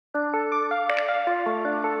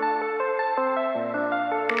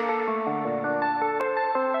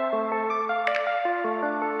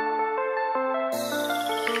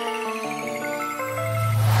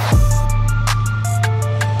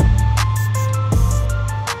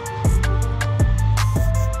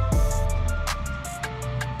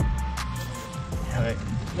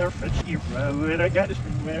I got to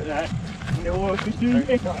wear that. No, it's doing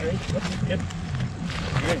it.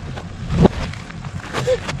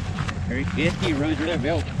 Very fishy, runs with that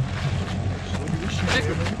belt.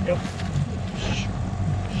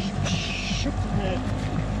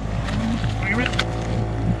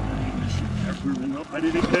 I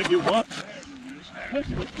didn't tell you what.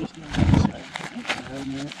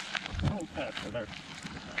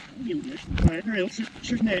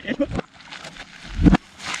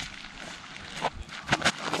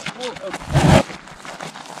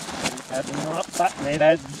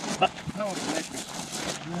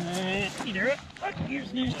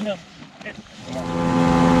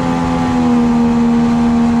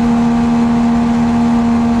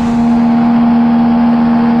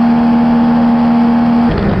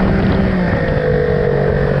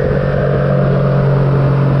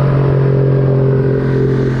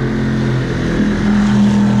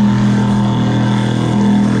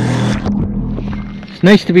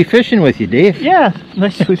 Nice to be fishing with you, Dave. Yeah,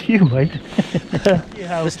 nice with you, Mike.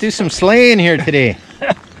 Let's do some slaying here today.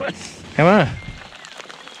 Come on.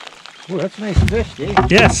 Oh, that's a nice fish, Dave.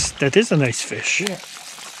 Yes, that is a nice fish. Yeah.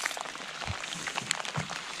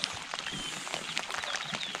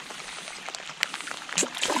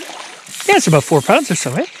 Yeah, it's about 4 pounds or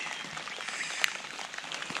so, eh?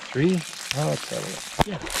 3? Oh, that's probably it.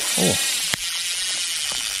 Yeah. Oh.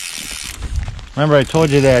 Remember I told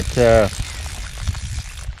you that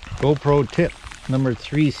GoPro tip number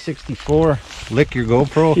 364, lick your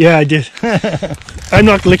GoPro? Yeah, I did. I'm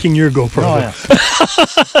not licking your GoPro. Oh, yeah.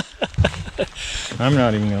 I'm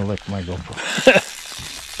not even going to lick my GoPro.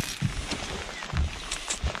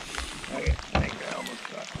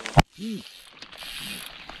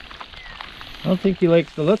 I don't think he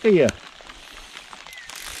likes the look of you.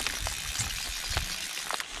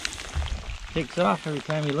 Takes off every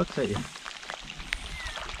time he looks at you.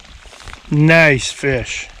 Nice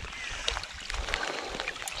fish.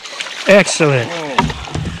 Excellent.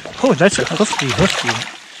 Oh, that's a hoofy.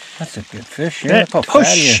 That's a good fish. Yeah, Oh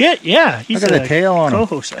shit, yeah. He's look at the tail on him.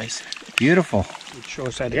 coho size. Beautiful. It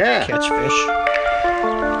shows how to Yeah. catch fish.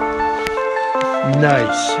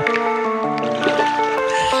 Nice.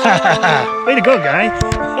 Way to go, guy.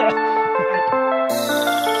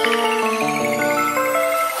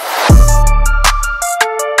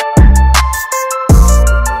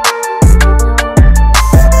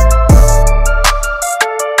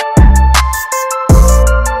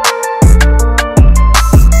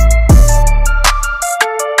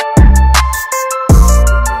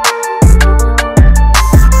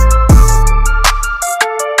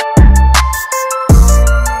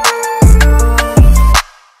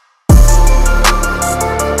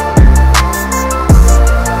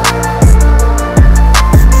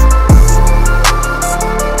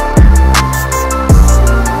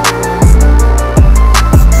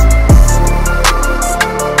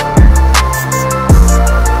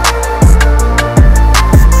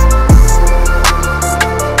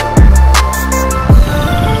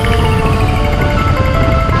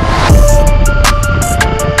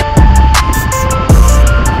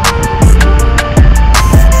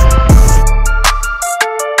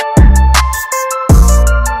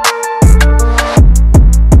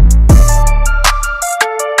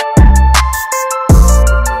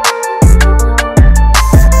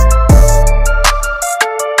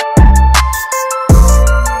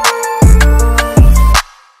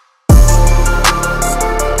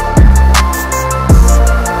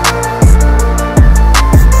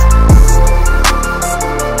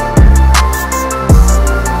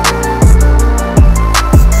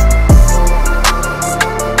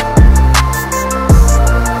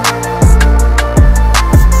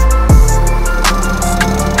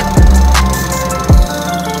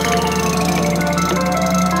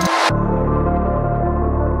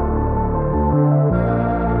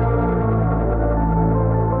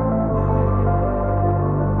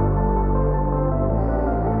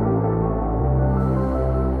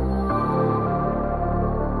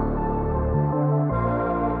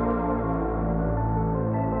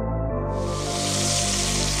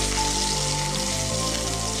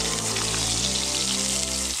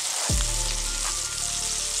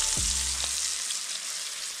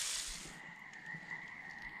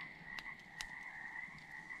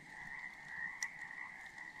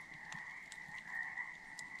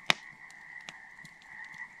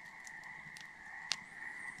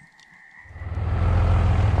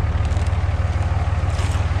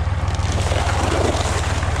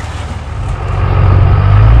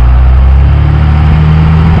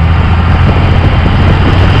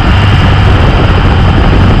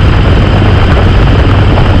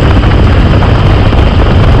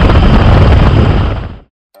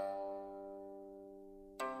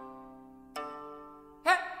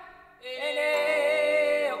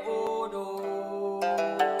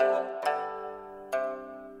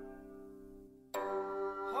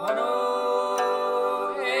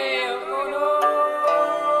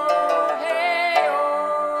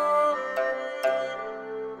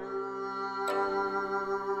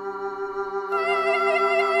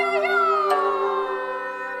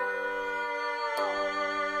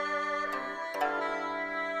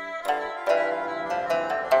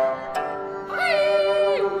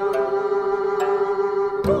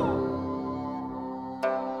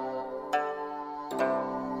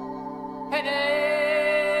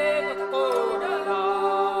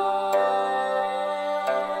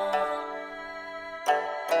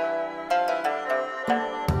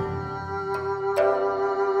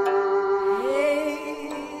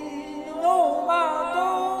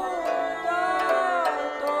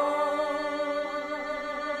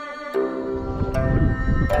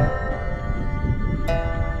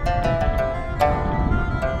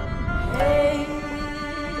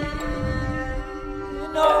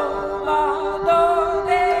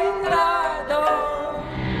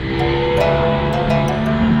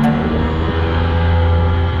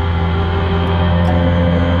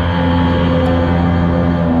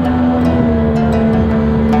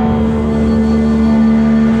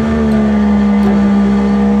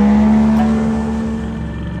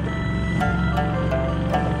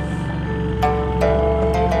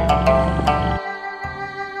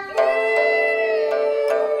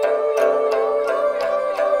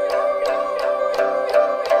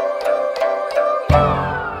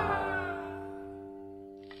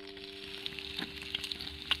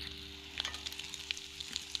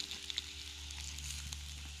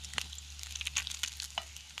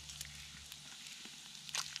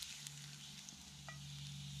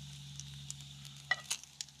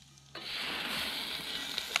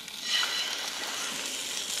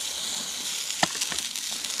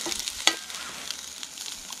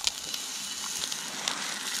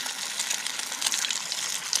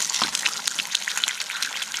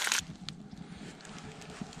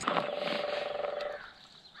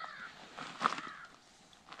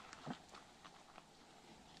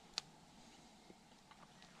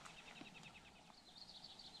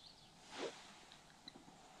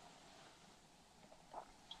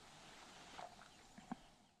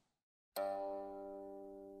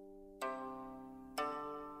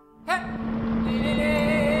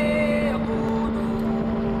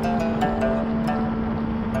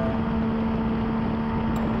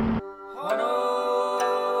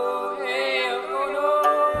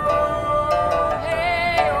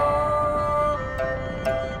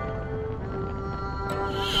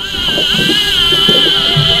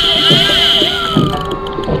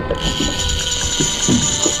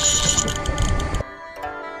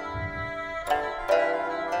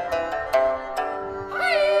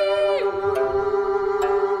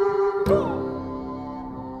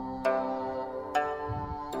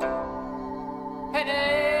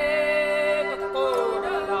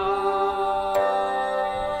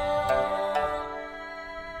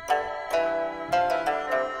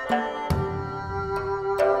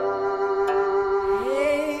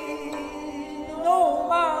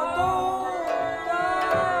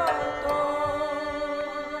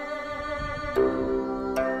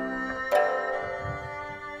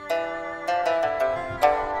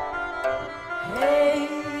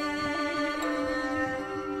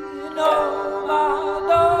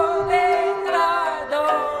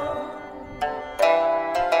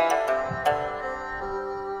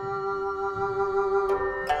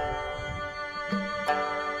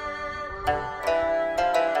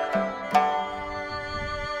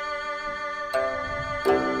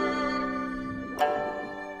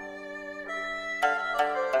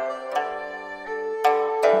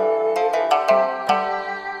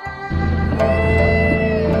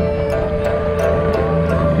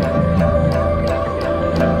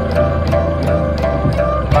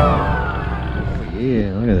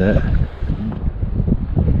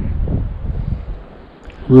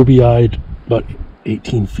 ruby-eyed, about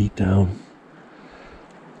 18 feet down.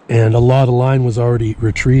 And a lot of line was already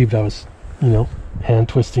retrieved. I was, hand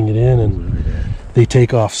twisting it in, and they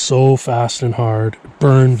take off so fast and hard.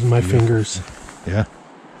 Burned my fingers. Yeah.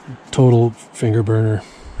 Total finger burner.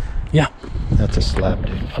 Yeah. That's a slap,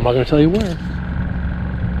 dude. I'm not going to tell you where.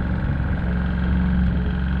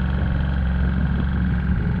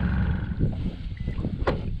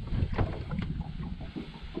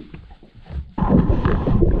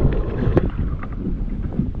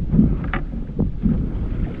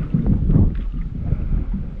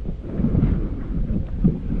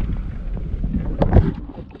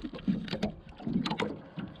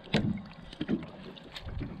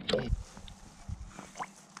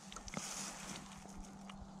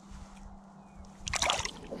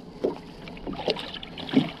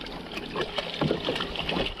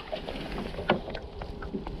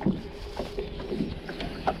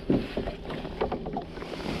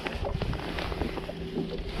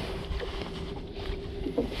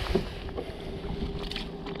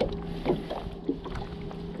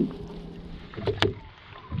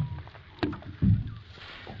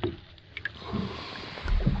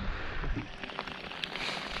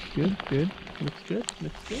 Good, good. Looks good,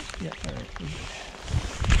 looks good. Yeah, all right.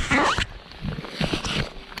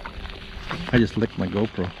 I just licked my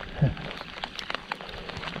GoPro.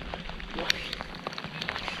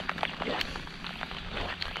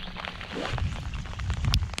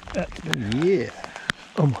 Yeah.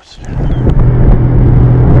 Almost.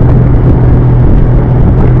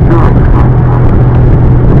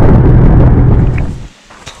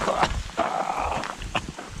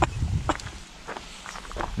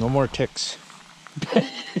 No more ticks.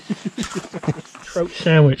 Trout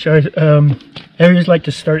sandwich. I always like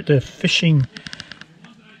to start the fishing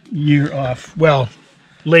year off. Well,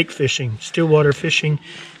 lake fishing, stillwater fishing,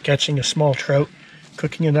 catching a small trout,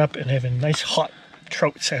 cooking it up, and having a nice hot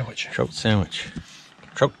trout sandwich. Trout sandwich.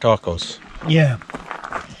 Trout tacos. Yeah.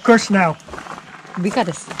 Of course, now We got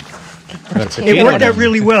to. it worked out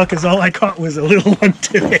really well because all I caught was a little one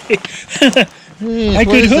today. I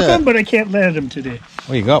could hook them, but I can't land them today.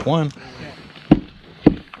 Well, you got one.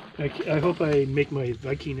 I hope I make my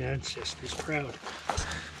Viking ancestors proud.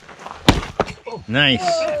 Nice.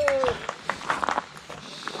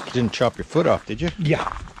 Didn't chop your foot off, did you?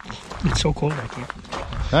 Yeah. It's so cold I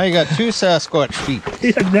can't. Now you got two Sasquatch feet.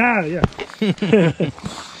 Yeah, now, yeah.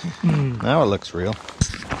 Now it looks real.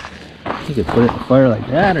 You could put it in the fire like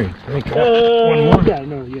that, or break it up. One more. Yeah,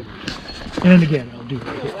 no, yeah. And again, I'll do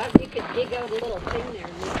it. You could dig out a little thing there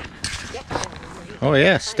and make steps down there. Oh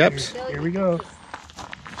yeah, steps. Here we go.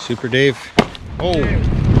 Super Dave. Oh.